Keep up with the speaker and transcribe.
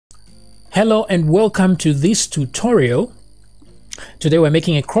Hello and welcome to this tutorial. Today we're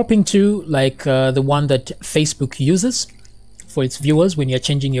making a cropping tool like the one that Facebook uses for its viewers when you're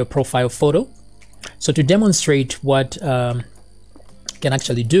changing your profile photo. So to demonstrate what can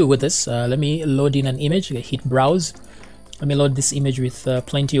actually do with this, let me load in an image, hit browse. Let me load this image with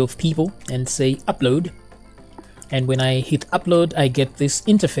plenty of people and say upload. And when I hit upload, I get this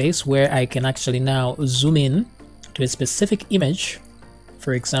interface where I can actually now zoom in to a specific image,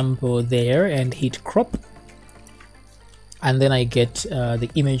 for example there, and hit crop, and then I get the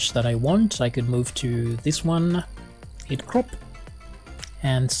image that I want. I could move to this one, hit crop,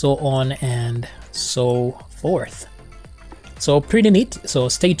 and so on and so forth. So pretty neat. So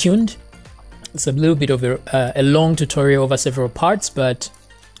stay tuned. It's a little bit of a long tutorial over several parts, but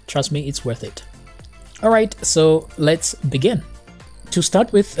trust me, it's worth it. All right, so let's begin. To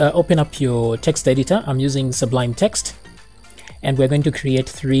start with, open up your text editor. I'm using Sublime Text, and we're going to create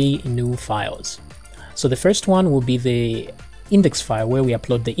 3 new files. So the first one will be the index file where we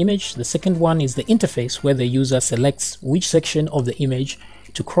upload the image. The second one is the interface where the user selects which section of the image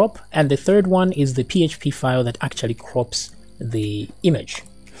to crop. And the third one is the PHP file that actually crops the image.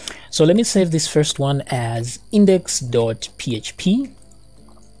 So let me save this first one as index.php.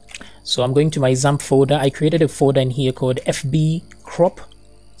 So I'm going to my XAMPP folder. I created a folder in here called FB crop.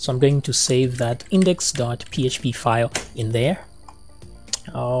 So I'm going to save that index.php file in there.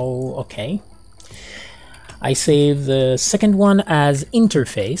 Oh, okay. I save the second one as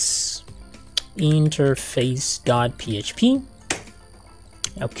interface.php.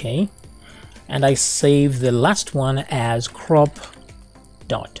 Okay. And I save the last one as crop.php.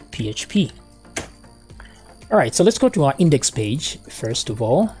 All right, so let's go to our index page first of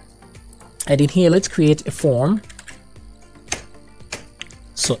all. And in here, let's create a form.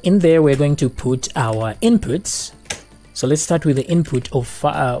 So in there, we're going to put our inputs. So let's start with the input of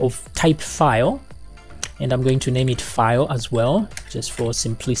type file. And I'm going to name it file as well, just for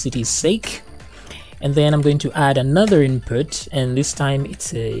simplicity's sake. And then I'm going to add another input, and this time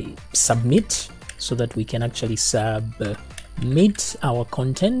it's a submit, so that we can actually submit our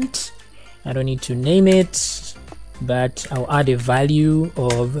content. I don't need to name it, but I'll add a value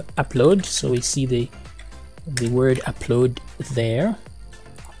of upload. So we see the word upload there.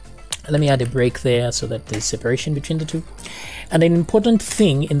 Let me add a break there so that there's separation between the two. And an important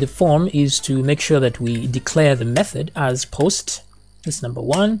thing in the form is to make sure that we declare the method as post. This number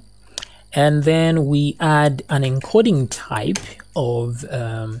 1. And then we add an encoding type of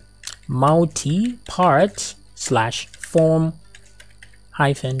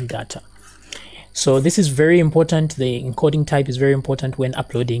multi-part/form-data. So this is very important. The encoding type is very important when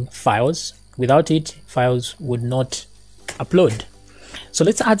uploading files. Without it, files would not upload. So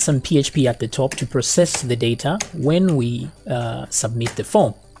let's add some PHP at the top to process the data when we submit the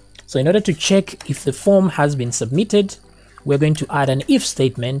form. So in order to check if the form has been submitted, we're going to add an if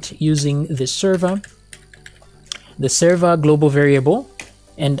statement using the server global variable,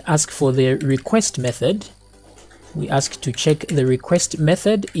 and ask for the request method. We ask to check the request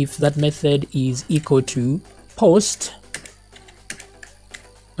method if that method is equal to post.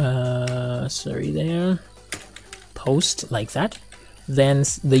 Post, like that. Then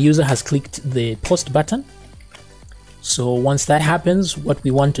the user has clicked the post button. So once that happens, what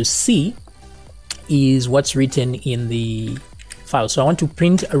we want to see is what's written in the file. So I want to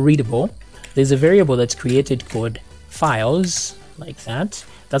print a readable. There's a variable that's created called files, like that.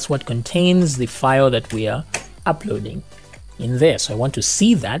 That's what contains the file that we are uploading in there. So I want to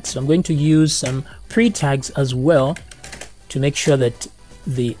see that. So I'm going to use some pre-tags as well to make sure that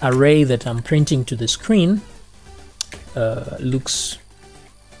the array that I'm printing to the screen looks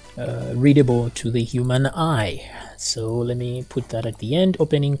readable to the human eye. So let me put that at the end,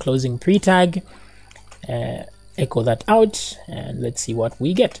 opening, closing pre-tag, echo that out, and let's see what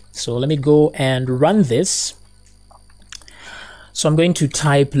we get. So let me go and run this. So I'm going to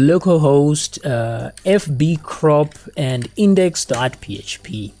type localhost fb crop and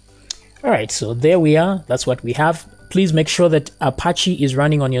index.php. All right, so there we are. That's what we have. Please make sure that Apache is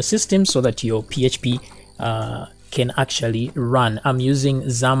running on your system so that your PHP can actually run. I'm using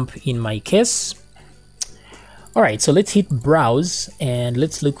XAMPP in my case. All right, so let's hit browse and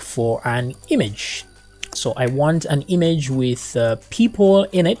let's look for an image. So I want an image with people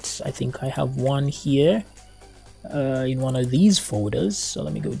in it. I think I have one here in one of these folders. So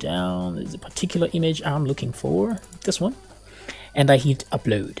let me go down. There's a particular image I'm looking for, this one, and I hit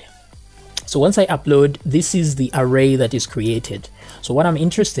upload. So once I upload, this is the array that is created. So what I'm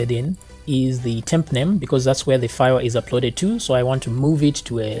interested in is the temp name, because that's where the file is uploaded to. So I want to move it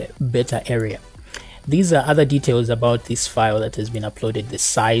to a better area. These are other details about this file that has been uploaded: the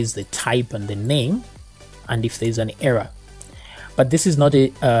size, the type, and the name, and if there's an error. But this is not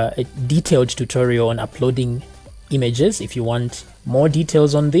a detailed tutorial on uploading images. If you want more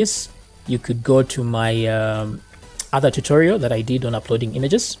details on this, you could go to my other tutorial that I did on uploading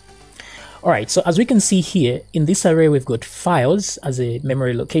images. Alright, so as we can see here, in this array we've got files as a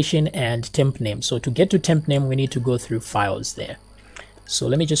memory location and temp name. So to get to temp name, we need to go through files there. So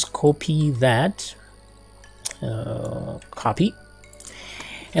let me just copy that, copy,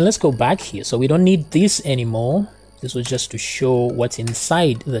 and let's go back here. So we don't need this anymore. This was just to show what's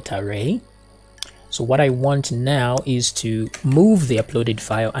inside that array. So what I want now is to move the uploaded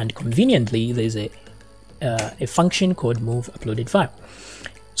file, and conveniently there's a function called move uploaded file.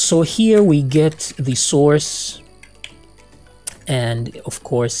 So here we get the source and of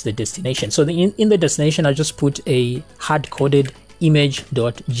course the destination. So in the destination, I just put a hard-coded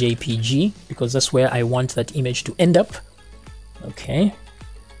image.jpg because that's where I want that image to end up. Okay.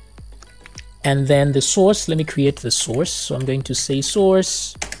 And then the source, let me create the source. So I'm going to say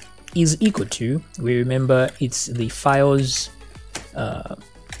source is equal to, we remember it's the files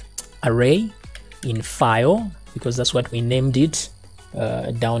array in file, because that's what we named it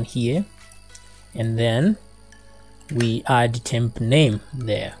down here. And then we add temp name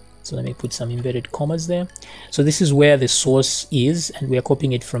there. So let me put some inverted commas there. So this is where the source is, and we are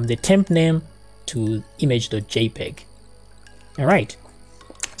copying it from the temp name to image.jpg. All right.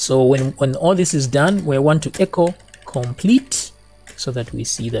 So when all this is done, we want to echo complete so that we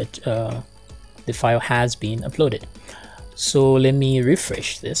see that the file has been uploaded. So let me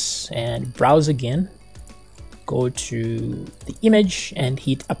refresh this and browse again. Go to the image and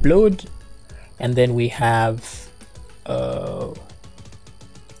hit upload, and then we have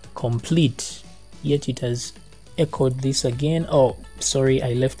complete, yet it has echoed this again. Oh, sorry,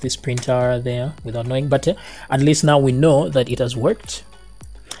 I left this printer there without knowing, but at least now we know that it has worked.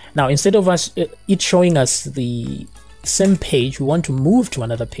 Now, instead of it showing us the same page, we want to move to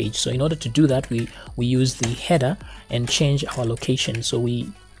another page. So in order to do that, we use the header and change our location. So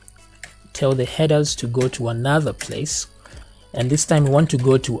we tell the headers to go to another place, and this time we want to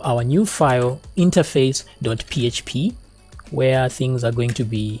go to our new file interface.php, where things are going to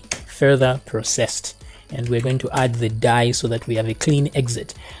be further processed, and we're going to add the die so that we have a clean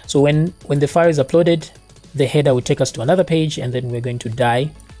exit. So when the file is uploaded, the header will take us to another page, and then we're going to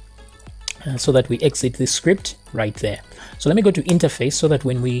die so that we exit this script right there. So let me go to interface so that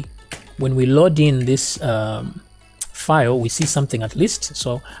when we load in this file, we see something at least.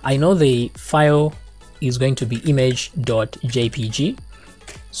 So I know the file is going to be image.jpg,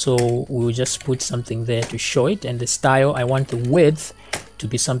 so we'll just put something there to show it. And the style, I want the width to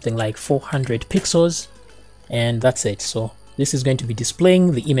be something like 400 pixels, and that's it. So this is going to be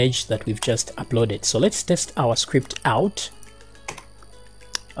displaying the image that we've just uploaded. So let's test our script out.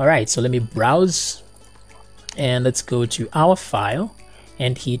 All right, so let me browse and let's go to our file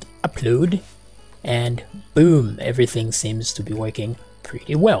and hit upload, and boom, everything seems to be working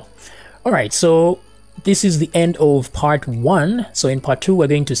pretty well. All right, so this is the end of part 1. So in part 2, we're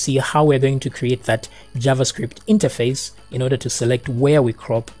going to see how we're going to create that JavaScript interface in order to select where we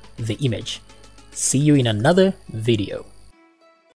crop the image. See you in another video.